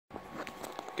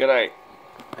G'day,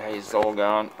 how's all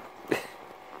going?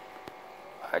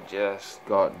 I just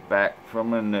got back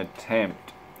from an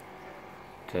attempt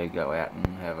to go out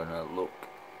and having a look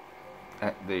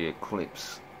at the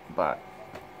eclipse, but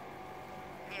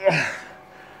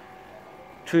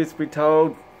truth be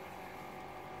told,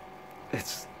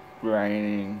 it's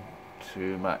raining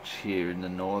too much here in the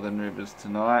northern rivers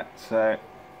tonight, so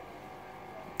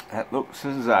it looks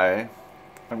as though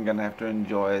I'm going to have to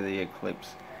enjoy the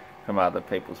eclipse from other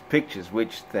people's pictures,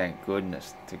 which, thank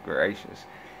goodness to gracious,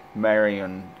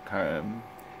 Marion Combe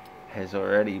has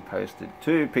already posted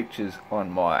 2 pictures on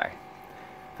my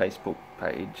Facebook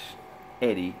page,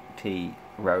 Eddie T.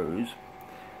 Rose,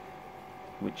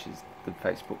 which is the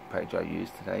Facebook page I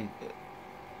used today.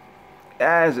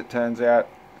 As it turns out,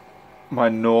 my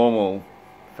normal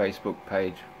Facebook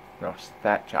page, Ross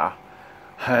Thatcher,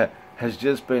 has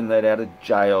just been let out of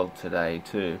jail today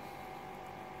too.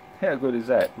 How good is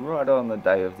that? Right on the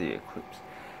day of the eclipse.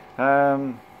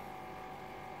 And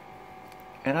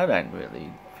I don't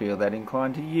really feel that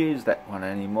inclined to use that one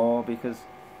anymore because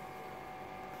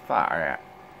far out.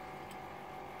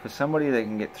 For somebody that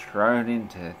can get thrown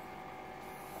into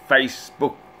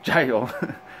Facebook jail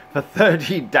for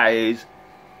 30 days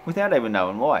without even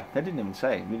knowing why. They didn't even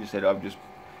say. They just said, I've just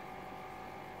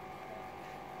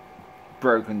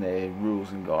broken their rules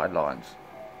and guidelines.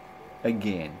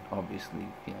 Again, obviously,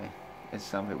 you know, as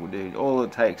some people do, all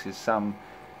it takes is some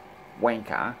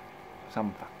wanker,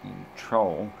 some fucking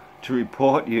troll, to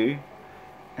report you,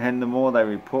 and the more they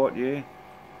report you,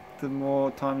 the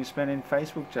more time you spend in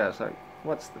Facebook jail. So,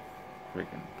 what's the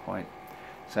freaking point?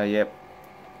 So, yep,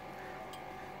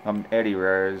 I'm Eddie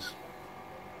Rose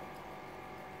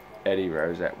at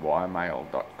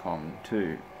ymail.com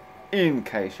too, in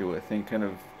case you were thinking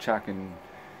of chucking,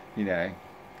 you know,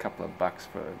 a couple of bucks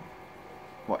for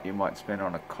what you might spend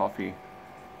on a coffee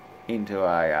into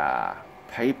a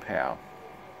PayPal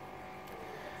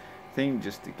thing,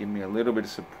 just to give me a little bit of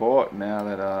support now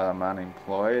that I'm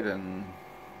unemployed. And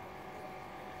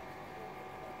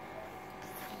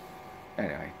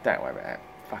anyway, don't worry about that.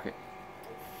 Fuck it.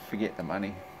 Forget the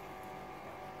money.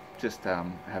 Just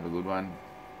have a good one.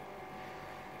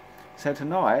 So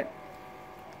tonight,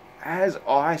 as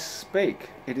I speak,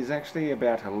 it is actually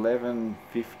about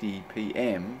 11:50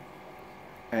 PM,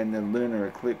 and the lunar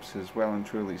eclipse has well and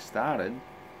truly started,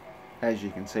 as you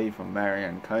can see from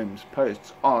Marion Combe's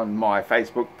posts on my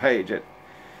Facebook page at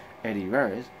Eddie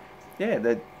Rose. Yeah,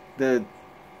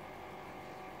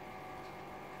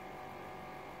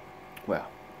 well,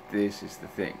 this is the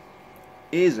thing.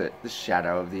 Is it the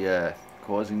shadow of the Earth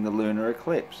causing the lunar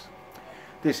eclipse?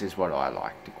 This is what I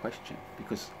like to question,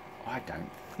 because I don't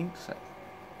think so.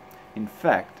 In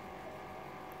fact,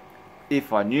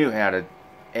 if I knew how to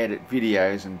edit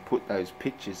videos and put those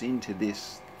pictures into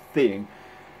this thing,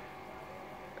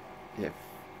 yeah,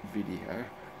 video,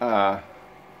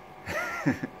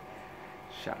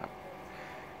 shut up,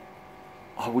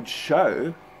 I would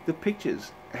show the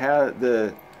pictures, how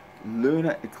the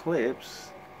lunar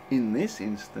eclipse in this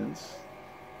instance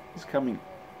is coming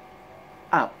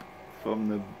up from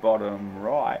the bottom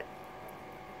right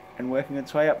and working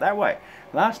its way up that way.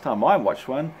 Last time I watched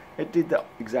one, it did the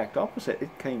exact opposite.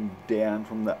 It came down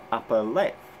from the upper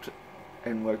left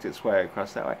and worked its way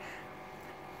across that way.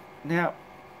 Now,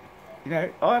 you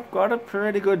know, I've got a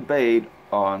pretty good bead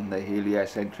on the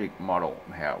heliocentric model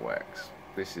and how it works.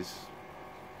 This is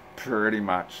pretty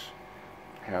much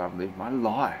how I've lived my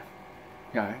life.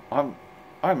 You know,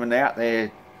 I'm an out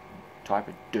there type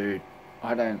of dude.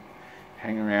 I don't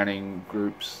hang around in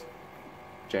groups,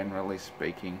 generally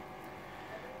speaking,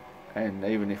 and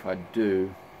even if I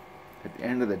do, at the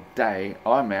end of the day,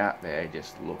 I'm out there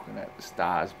just looking at the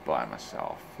stars by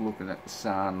myself, looking at the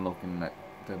sun, looking at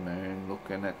the moon,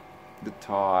 looking at the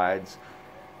tides,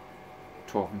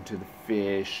 talking to the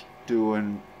fish,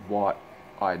 doing what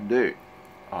I do.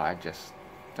 I just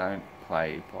don't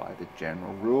play by the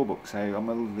general rule book, so I'm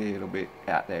a little bit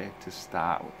out there to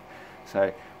start with.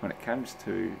 So when it comes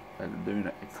to a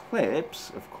lunar eclipse,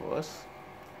 of course,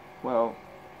 well,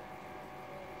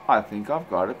 I think I've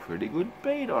got a pretty good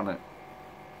bead on it.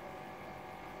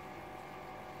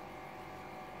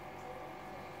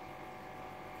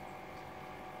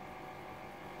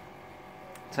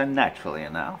 So naturally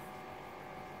enough,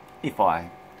 if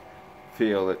I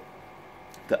feel that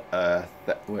the Earth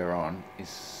that we're on is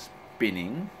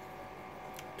spinning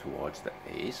towards the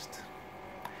east,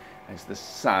 as the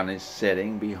sun is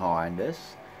setting behind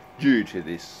us due to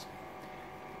this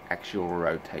actual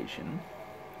rotation,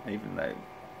 even though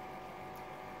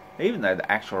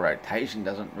the actual rotation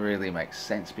doesn't really make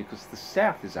sense because the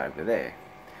south is over there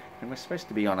and we're supposed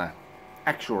to be on a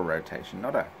actual rotation,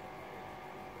 not a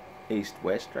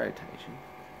east-west rotation.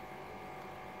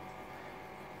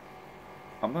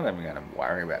 I'm not even going to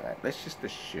worry about that. Let's just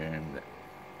assume that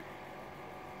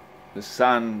the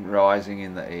sun rising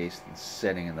in the east and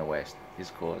setting in the west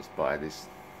is caused by this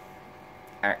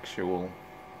actual,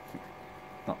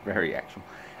 not very actual,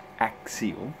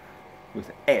 axial,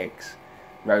 with X,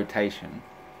 rotation,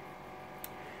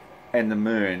 and the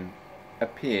moon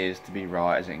appears to be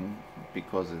rising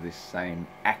because of this same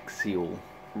axial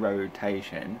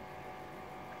rotation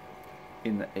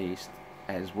in the east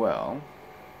as well.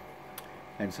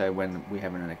 And so when we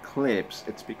have an eclipse,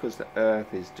 it's because the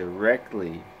Earth is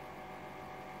directly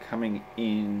coming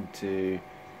into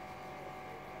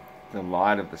the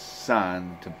light of the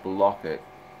sun to block it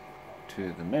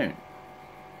to the moon.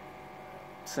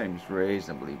 Seems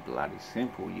reasonably bloody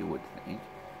simple, you would think.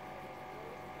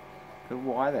 But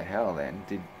why the hell then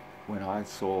did, when I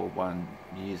saw one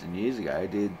years and years ago,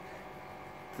 did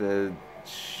the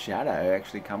shadow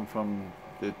actually come from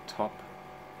the top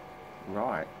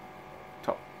right,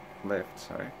 top left,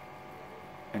 sorry,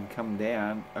 and come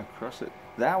down across it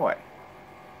that way?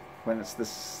 When it's the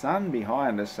sun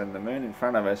behind us and the moon in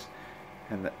front of us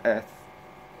and the Earth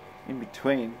in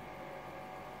between.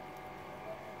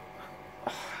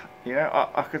 You know,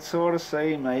 I could sort of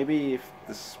see maybe if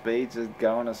the speeds are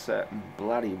going a certain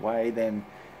bloody way, then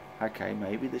okay,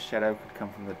 maybe the shadow could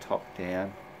come from the top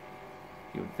down.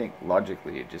 You would think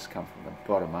logically it'd just come from the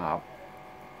bottom up,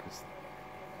 because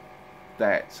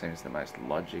that seems the most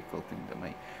logical thing to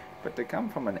me. But to come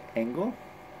from an angle,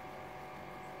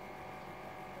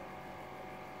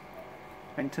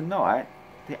 and tonight,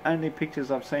 the only pictures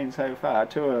I've seen so far,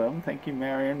 2 of them, thank you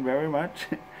Marion very much.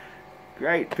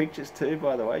 Great pictures too,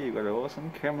 by the way, you've got an awesome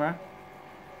camera.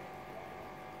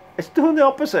 It's doing the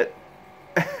opposite.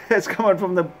 It's coming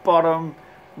from the bottom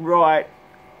right,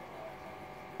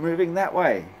 moving that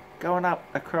way, going up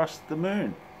across the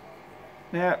moon.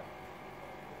 Now,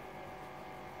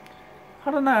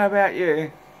 I don't know about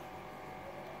you.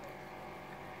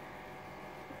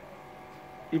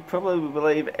 You probably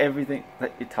believe everything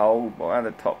that you're told by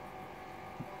the top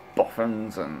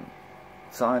boffins and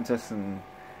scientists, and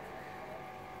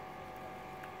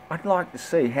I'd like to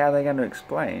see how they're going to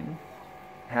explain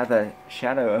how the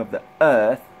shadow of the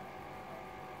Earth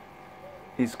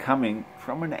is coming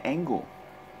from an angle,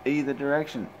 either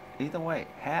direction, either way.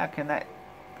 How can that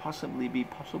possibly be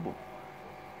possible?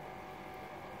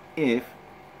 If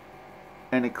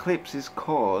an eclipse is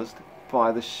caused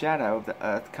by the shadow of the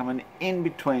Earth coming in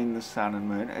between the sun and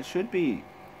moon, it should be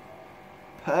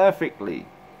perfectly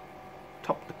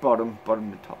top to bottom,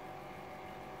 bottom to top.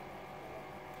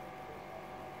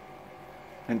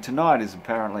 And tonight is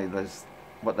apparently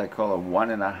what they call a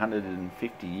 1 in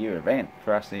 150 year event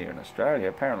for us here in Australia.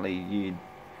 Apparently you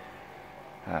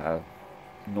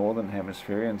northern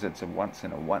hemispherians, it's a once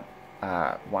in a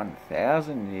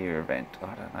 1,000 year event.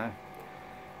 I don't know,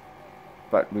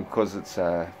 but because it's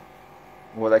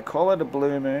well, they call it a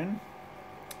blue moon,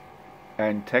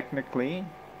 and technically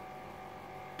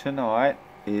tonight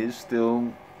is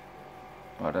still,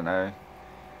 I don't know,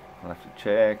 I'll have to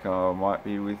check, I might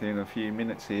be within a few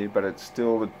minutes here, but it's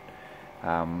still the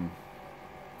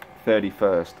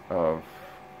 31st of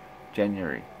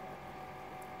January.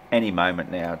 Any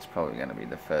moment now it's probably going to be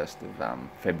the 1st of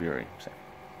February. So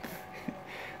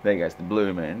there goes the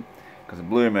blue moon, because a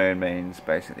blue moon means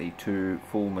basically 2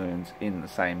 full moons in the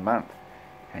same month.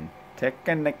 And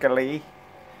technically,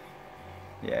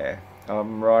 yeah,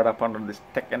 I'm right up onto this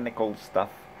technical stuff.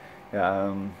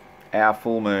 Our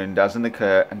full moon doesn't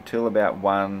occur until about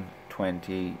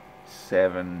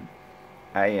 1:27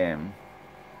 AM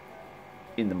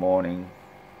in the morning,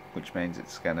 which means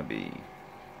it's going to be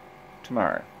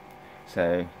tomorrow.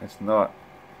 So it's not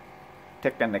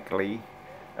technically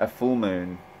a full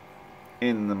moon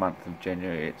in the month of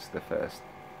January, it's the 1st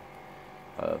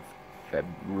of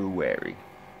February.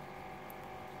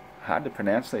 Hard to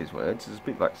pronounce these words. It's a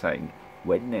bit like saying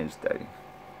Wednesday.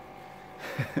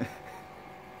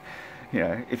 You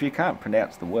know, if you can't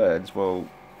pronounce the words, well,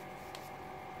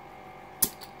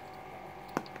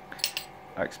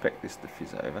 I expect this to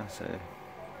fizz over, so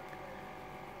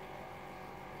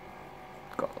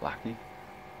got lucky.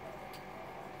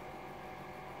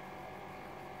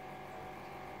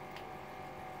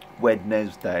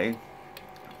 Wednesday,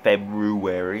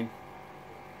 February,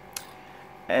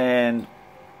 and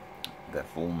the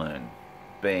full moon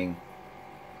being,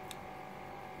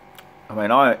 I mean,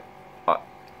 I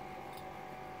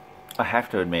have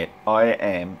to admit, I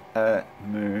am a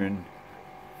moon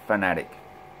fanatic,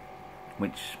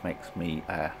 which makes me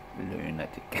a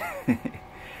lunatic.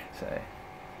 So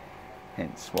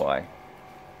hence why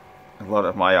a lot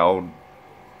of my old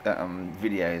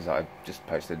videos I just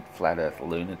posted flat earth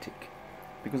lunatic,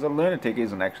 because a lunatic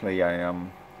isn't actually a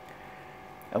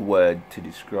word to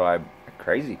describe a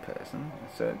crazy person.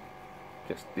 So it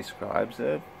just describes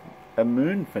a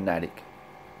moon fanatic.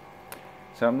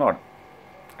 So I'm not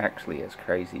actually as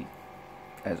crazy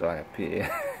as I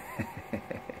appear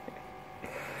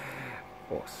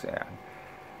or sound.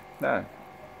 No.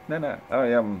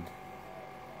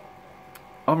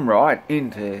 I'm right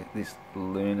into this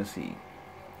lunacy,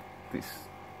 this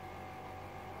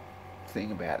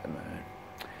thing about the moon.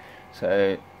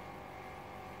 So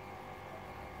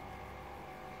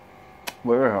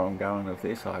where I'm going with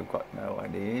this, I've got no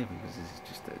idea, because this is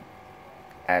just an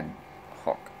ad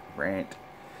hoc rant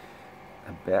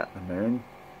about the moon.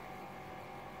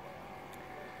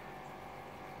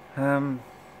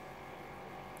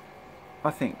 I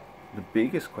think the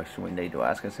biggest question we need to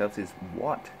ask ourselves is,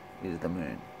 what is the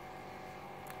moon?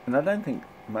 And I don't think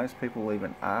most people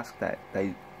even ask that.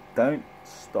 They don't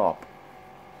stop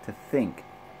to think,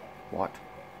 what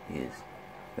is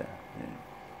the moon?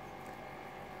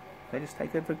 They just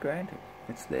take it for granted.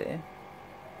 It's there.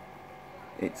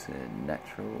 It's a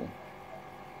natural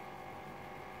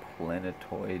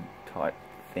planetoid type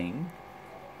thing,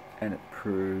 and it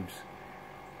proves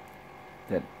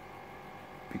that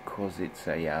because it's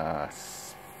a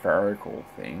spherical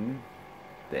thing,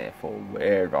 therefore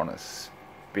we're on a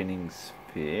spinning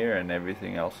sphere, and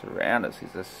everything else around us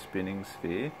is a spinning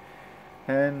sphere,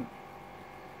 and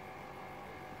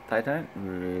they don't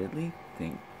really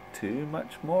think too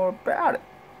much more about it.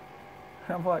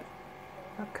 I'm like,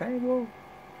 okay, well,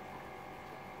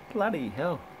 bloody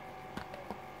hell.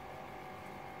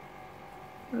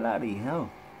 Bloody hell.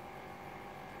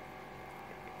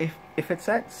 If it's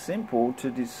that simple to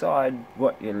decide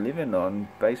what you're living on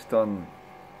based on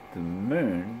the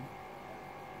moon.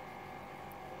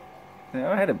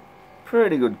 Now, I had a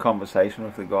pretty good conversation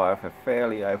with the guy with a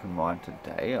fairly open mind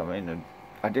today. I mean,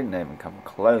 I didn't even come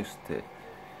close to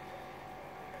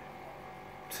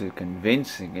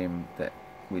convincing him that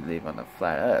we live on a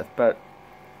flat earth, but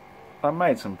I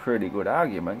made some pretty good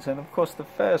arguments. And of course the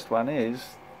first one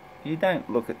is, you don't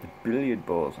look at the billiard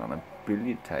balls on a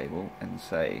billiard table and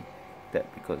say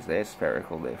that because they're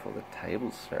spherical, therefore the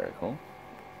table's spherical.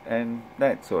 And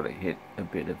that sort of hit a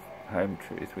bit of home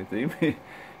truth with him.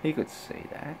 He could see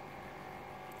that.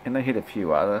 And I hit a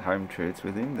few other home truths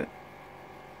with him, that,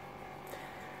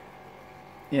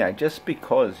 you know, just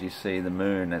because you see the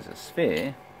moon as a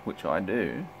sphere, which I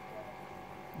do,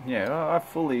 I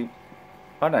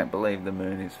don't believe the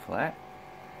moon is flat,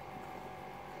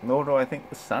 nor do I think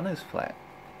the sun is flat.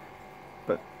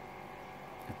 But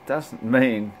it doesn't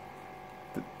mean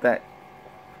that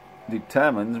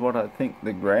determines what I think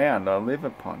the ground I live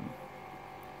upon,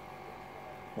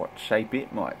 what shape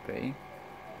it might be.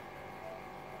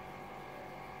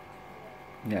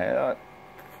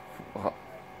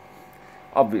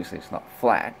 Obviously it's not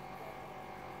flat.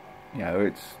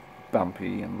 It's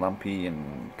bumpy and lumpy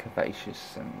and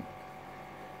curvaceous and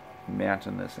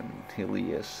mountainous and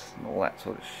hillious and all that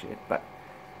sort of shit. But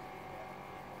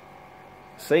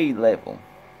sea level,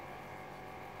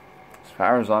 as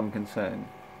far as I'm concerned,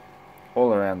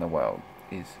 all around the world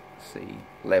is sea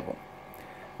level,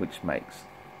 which makes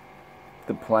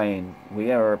the plane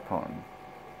we are upon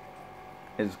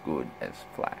as good as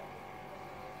flat,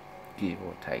 give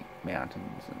or take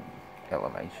mountains and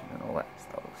elevation and all that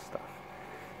sort of stuff.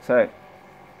 So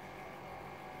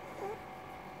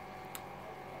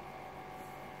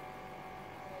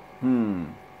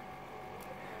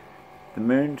the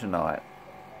moon tonight,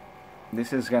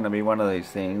 this is going to be one of these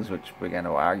things which we're going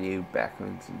to argue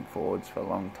backwards and forwards for a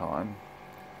long time.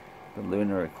 The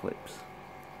lunar eclipse.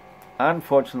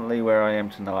 Unfortunately, where I am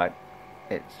tonight,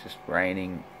 it's just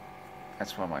raining.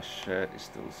 That's why my shirt is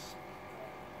still...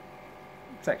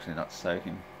 It's actually not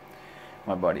soaking.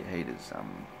 My body heat has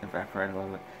evaporated a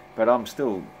little bit. But I'm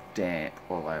still damp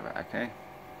all over, okay?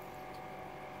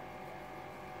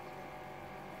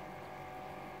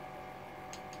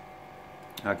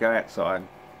 I go outside.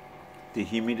 The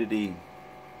humidity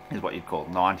is what you'd call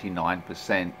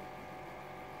 99%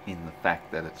 in the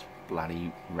fact that it's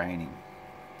bloody raining.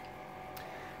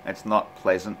 It's not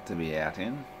pleasant to be out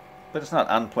in, but it's not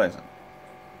unpleasant.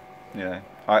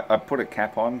 I put a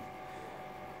cap on,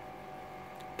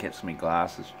 keeps my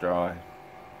glasses dry.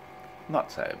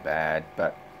 Not so bad,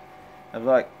 but I was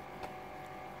like,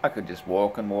 I could just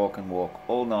walk and walk and walk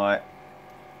all night,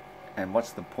 and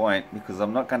what's the point? Because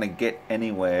I'm not going to get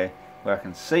anywhere where I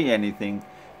can see anything,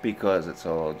 because it's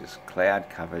all just cloud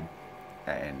covered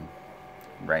and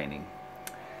raining.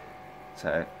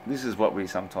 So this is what we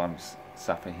sometimes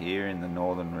suffer here in the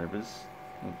northern rivers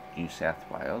of New South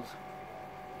Wales.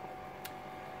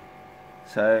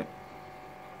 So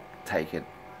take it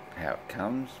how it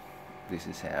comes. This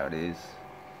is how it is.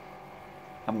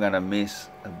 I'm going to miss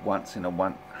a once in a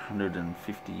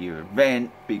 150 year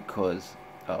event because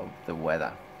of the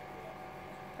weather.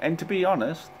 And to be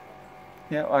honest,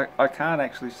 you know, I can't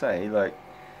actually say, like,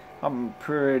 I'm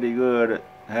pretty good at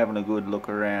having a good look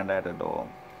around at it all.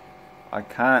 I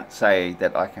can't say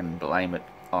that I can blame it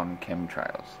on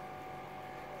chemtrails.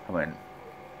 I mean,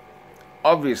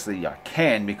 obviously I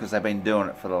can, because they've been doing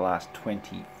it for the last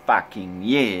 20 fucking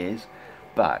years,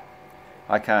 but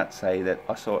I can't say that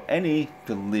I saw any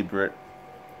deliberate,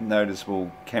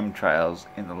 noticeable chemtrails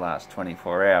in the last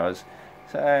 24 hours.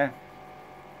 So,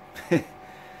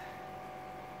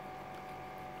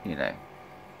 you know,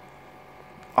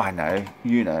 I know,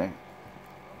 you know,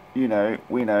 we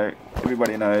know,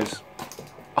 everybody knows.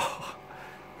 Oh,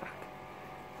 fuck.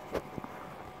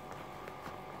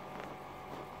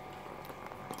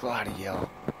 Bloody hell.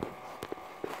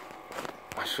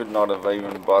 I should not have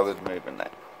even bothered moving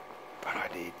that, but I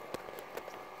did.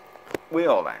 We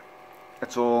all know.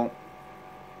 It's all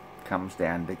comes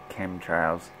down to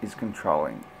chemtrails is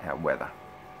controlling our weather.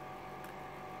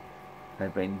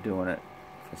 They've been doing it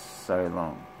for so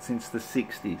long, since the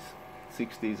 60s,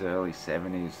 early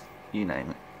 70s, you name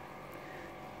it.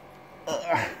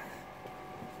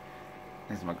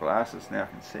 There's my glasses, now I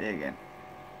can see again.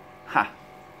 Ha!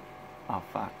 Oh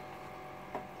fuck.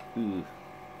 Ooh.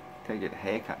 Gotta get a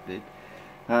haircut, dude.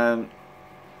 I'm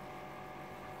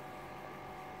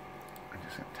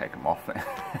just gonna take them off there.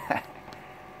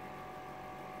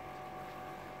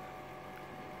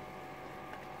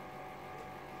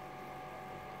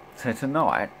 So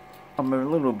tonight, I'm a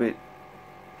little bit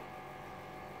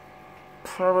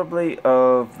probably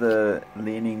of the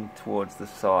leaning towards the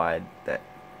side that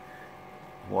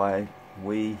why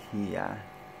we here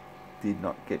did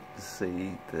not get to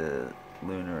see the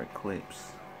lunar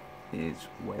eclipse is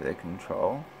weather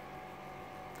control.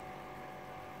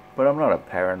 But I'm not a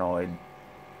paranoid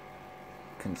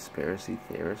conspiracy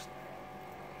theorist.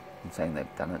 I'm saying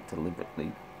they've done it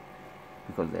deliberately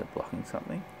because they're blocking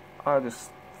something. I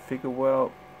just figure,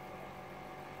 well,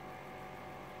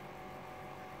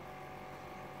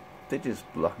 they're just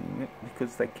blocking it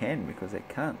because they can, because they're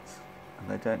cunts, and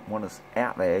they don't want us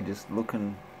out there just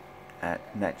looking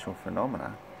at natural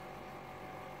phenomena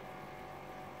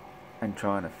and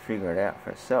trying to figure it out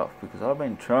for ourselves, because I've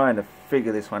been trying to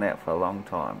figure this one out for a long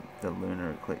time, the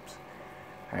lunar eclipse,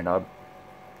 and I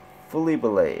fully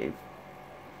believe,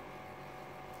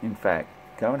 in fact,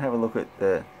 go and have a look at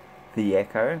the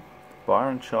Echo,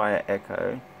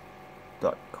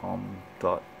 ByronShireEcho.com.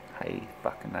 Hey,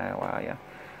 fucking hell, are ya?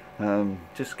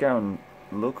 Just go and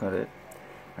look at it,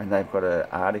 and they've got an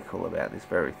article about this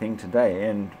very thing today.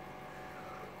 And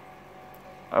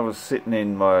I was sitting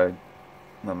in my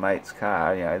mate's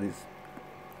car, you know, this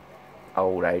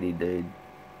old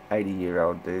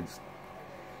 80-year-old dude's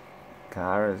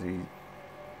car, as he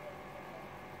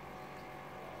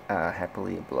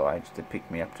happily obliged to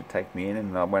pick me up to take me in,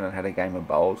 and I went and had a game of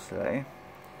bowls today.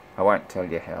 I won't tell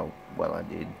you how well I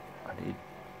did. I did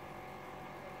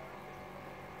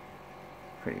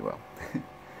pretty well.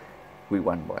 We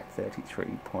won by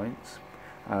 33 points.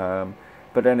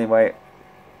 But anyway,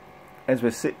 as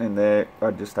we're sitting in there,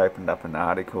 I just opened up an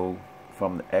article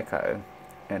from the Echo,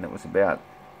 and it was about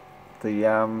the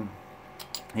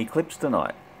eclipse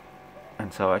tonight.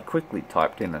 And so I quickly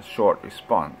typed in a short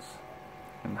response,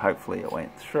 and hopefully it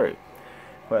went through,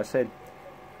 where I said,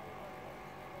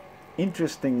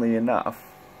 interestingly enough,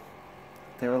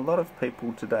 there are a lot of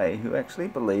people today who actually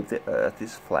believe the Earth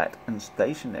is flat and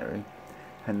stationary,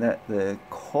 and that the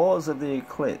cause of the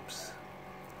eclipse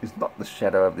is not the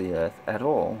shadow of the Earth at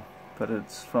all, but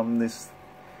it's from this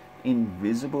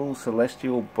invisible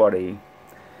celestial body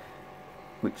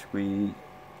which we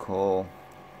call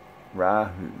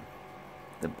Rahu,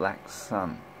 the black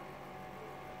sun.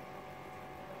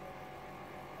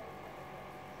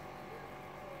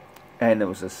 And it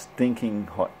was a stinking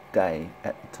hot day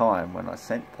at the time when I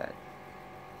sent that.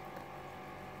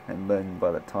 And then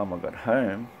by the time I got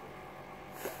home,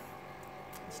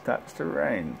 it starts to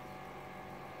rain.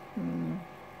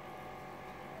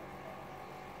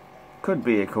 Could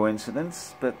be a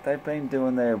coincidence, but they've been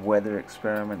doing their weather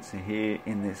experiments here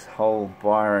in this whole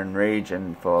Byron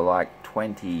region for like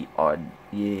 20 odd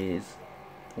years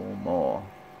or more.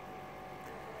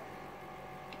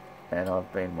 And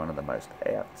I've been one of the most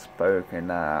outspoken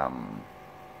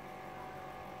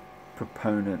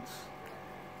proponents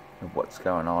of what's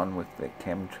going on with the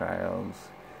chemtrails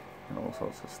and all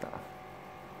sorts of stuff.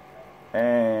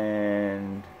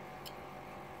 and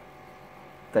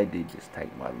they did just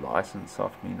take my license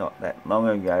off me not that long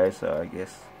ago, so I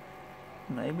guess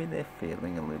maybe they're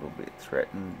feeling a little bit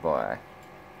threatened by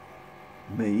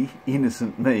me,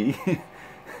 innocent me,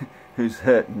 who's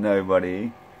hurt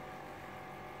nobody,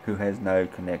 who has no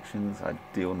connections. I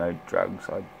deal no drugs,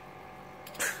 I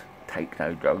take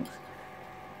no drugs,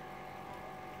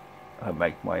 I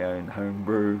make my own home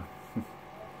brew.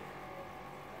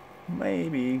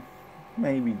 Maybe,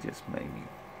 just maybe,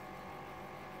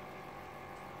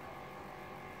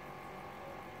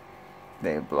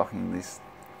 they're blocking this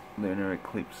lunar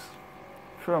eclipse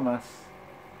from us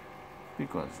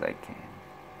because they can.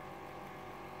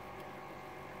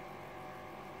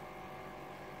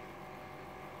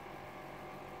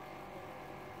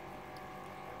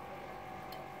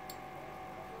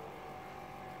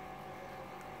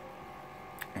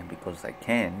 And because they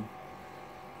can,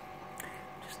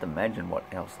 just imagine what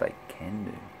else they can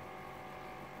do.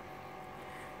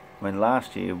 I mean,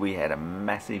 last year we had a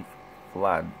massive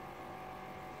flood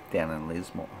down in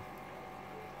Lismore.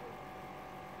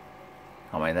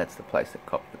 I mean, that's the place that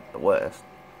copped it the worst.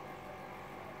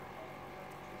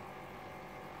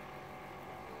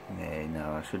 Yeah,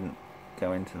 no, I shouldn't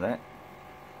go into that.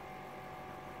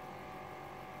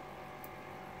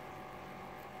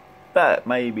 But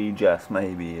maybe, just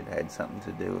maybe, it had something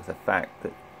to do with the fact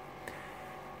that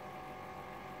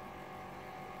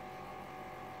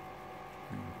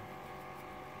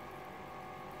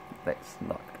let's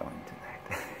not go into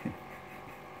that.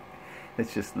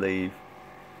 Let's just leave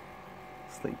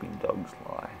sleeping dogs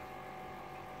lie.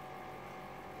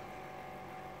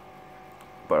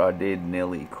 But I did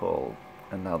nearly call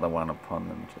another one upon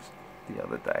them just the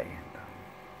other day, and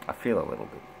I feel a little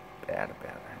bit bad about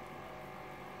that.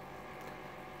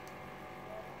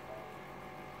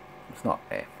 It's not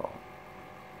their fault,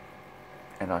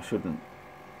 and I shouldn't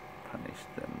punish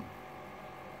them.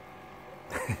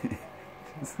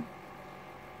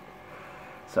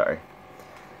 Sorry,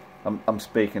 I'm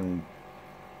speaking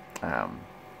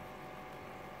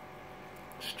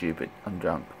stupid. I'm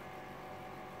drunk.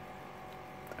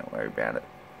 Don't worry about it.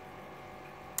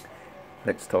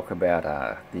 Let's talk about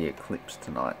the eclipse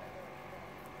tonight.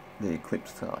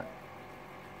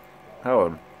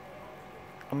 Oh,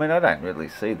 I mean, I don't really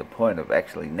see the point of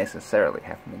actually necessarily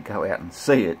having to go out and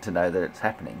see it to know that it's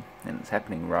happening, and it's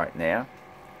happening right now,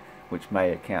 which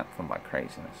may account for my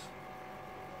craziness.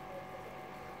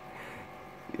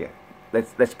 Yeah,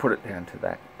 let's put it down to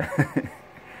that.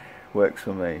 Works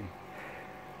for me.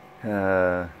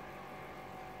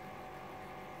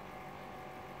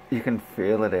 You can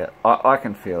feel it out. I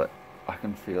can feel it. I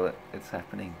can feel it. It's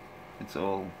happening. It's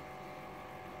all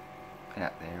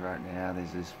out there right now.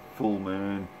 There's this full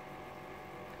moon,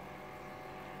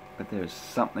 but there's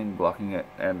something blocking it,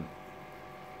 and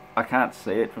I can't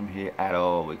see it from here at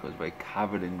all because we're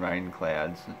covered in rain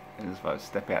clouds, and if I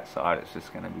step outside it's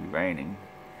just going to be raining.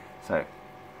 So,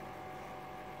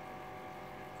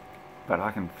 but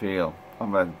I can feel,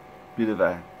 I'm a bit of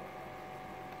a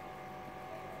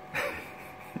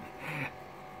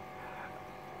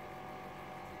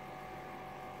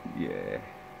yeah,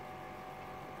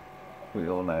 we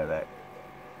all know that,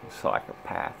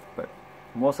 psychopath, but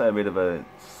I'm also a bit of a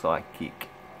psychic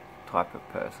type of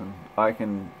person. I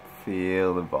can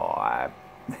feel the vibe.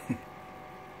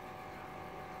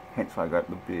 Hence I got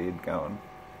the beard going.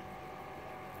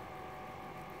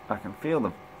 I can feel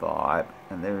the vibe,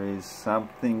 and there is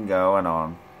something going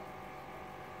on.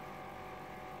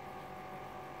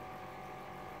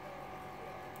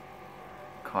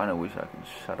 Kinda wish I could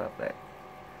shut up that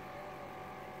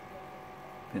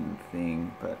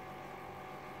thing, but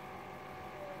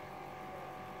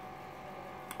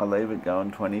I leave it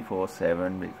going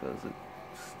 24/7 because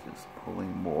it's just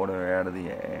pulling water out of the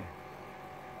air,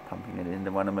 pumping it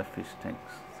into one of my fish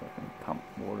tanks so I can pump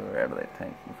water out of that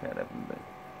tank without having to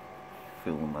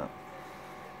fill them up.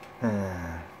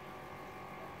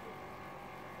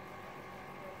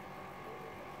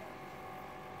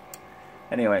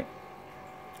 Anyway,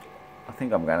 I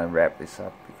think I'm going to wrap this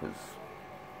up because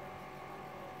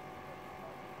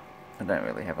I don't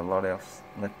really have a lot else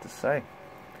left to say.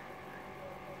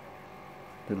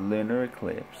 The lunar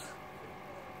eclipse,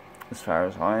 as far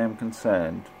as I am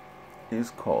concerned, is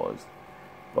caused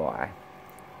by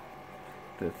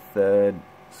the third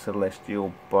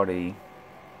celestial body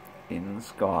in the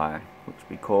sky, which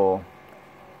we call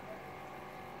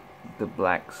the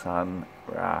black sun,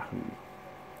 Rahu.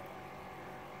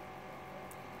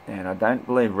 And I don't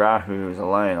believe Rahu is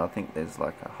alone. I think there's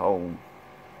like a whole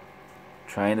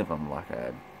train of them, like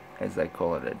a, as they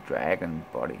call it, a dragon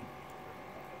body.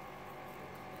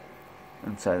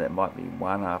 And so there might be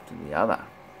one after the other.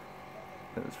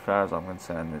 But as far as I'm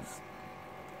concerned, there's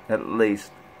at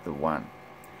least the one.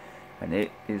 And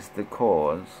it is the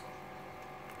cause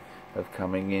of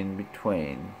coming in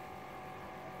between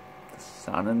the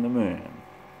sun and the moon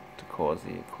to cause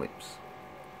the eclipse.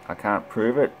 I can't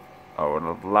prove it. I would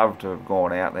have loved to have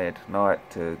gone out there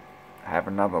tonight to have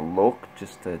another look,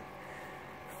 just to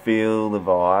feel the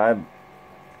vibe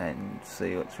and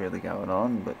see what's really going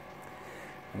on, but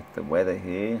with the weather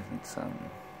here, it's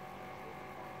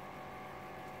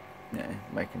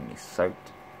making me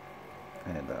soaked,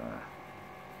 and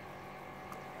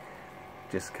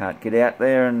just can't get out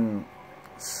there and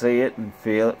see it and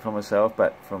feel it for myself.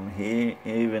 But from here,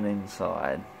 even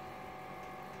inside,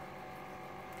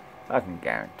 I can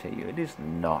guarantee you it is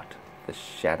not the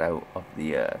shadow of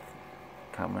the earth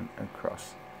coming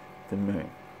across the moon.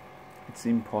 It's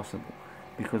impossible,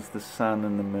 because the sun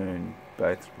and the moon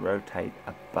both rotate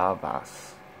above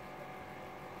us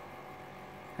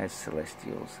as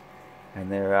celestials,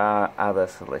 and there are other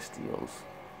celestials,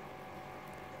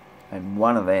 and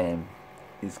one of them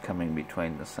is coming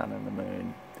between the sun and the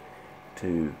moon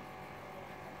to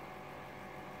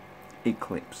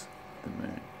eclipse the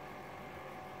moon.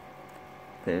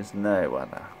 There's no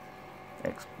other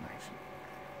explanation.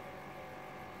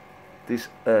 This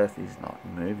earth is not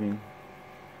moving.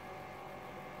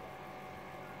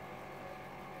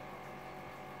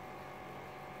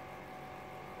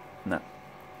 No.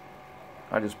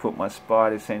 I just put my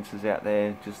spider sensors out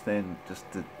there just then,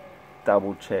 just to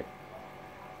double check.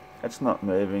 It's not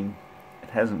moving. It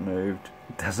hasn't moved.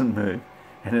 It doesn't move.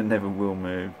 And it never will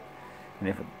move. And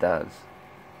if it does,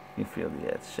 you feel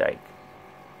the earth shake.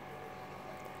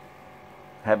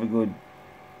 Have a good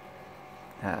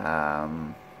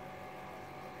 1st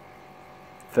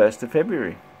of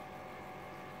February.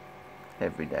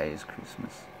 Every day is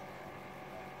Christmas.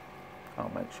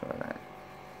 I'll make sure of that.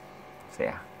 See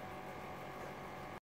ya.